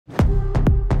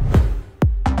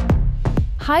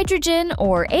Hydrogen,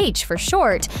 or H for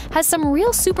short, has some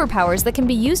real superpowers that can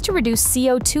be used to reduce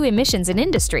CO2 emissions in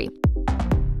industry.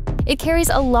 It carries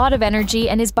a lot of energy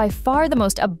and is by far the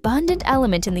most abundant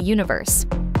element in the universe.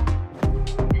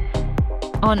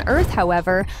 On Earth,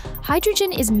 however,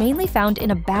 hydrogen is mainly found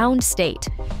in a bound state,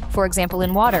 for example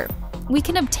in water. We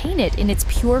can obtain it in its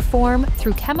pure form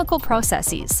through chemical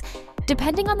processes.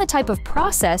 Depending on the type of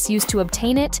process used to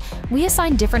obtain it, we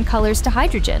assign different colors to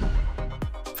hydrogen.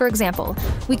 For example,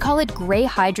 we call it gray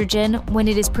hydrogen when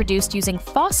it is produced using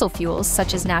fossil fuels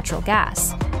such as natural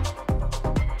gas.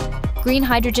 Green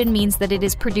hydrogen means that it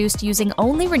is produced using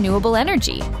only renewable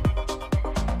energy.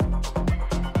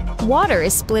 Water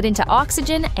is split into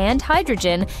oxygen and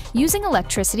hydrogen using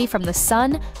electricity from the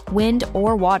sun, wind,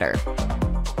 or water.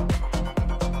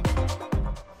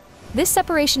 This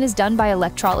separation is done by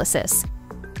electrolysis.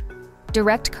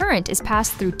 Direct current is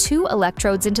passed through two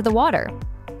electrodes into the water.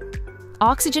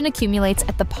 Oxygen accumulates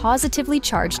at the positively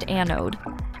charged anode,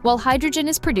 while hydrogen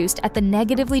is produced at the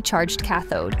negatively charged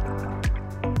cathode.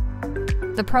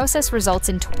 The process results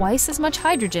in twice as much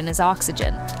hydrogen as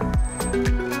oxygen.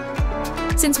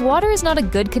 Since water is not a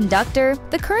good conductor,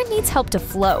 the current needs help to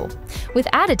flow. With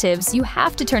additives, you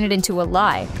have to turn it into a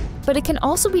lye. But it can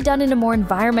also be done in a more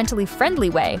environmentally friendly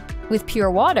way, with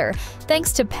pure water,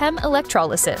 thanks to PEM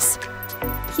electrolysis.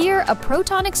 Here, a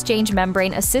proton exchange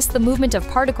membrane assists the movement of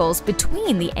particles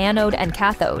between the anode and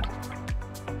cathode.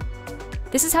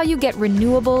 This is how you get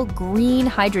renewable green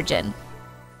hydrogen.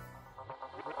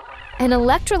 An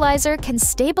electrolyzer can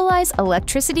stabilize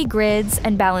electricity grids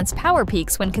and balance power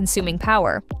peaks when consuming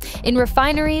power. In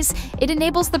refineries, it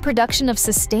enables the production of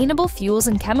sustainable fuels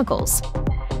and chemicals.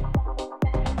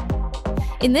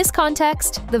 In this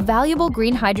context, the valuable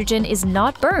green hydrogen is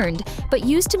not burned, but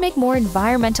used to make more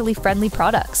environmentally friendly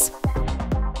products.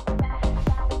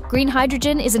 Green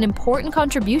hydrogen is an important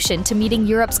contribution to meeting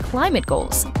Europe's climate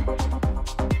goals,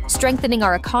 strengthening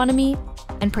our economy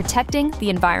and protecting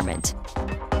the environment.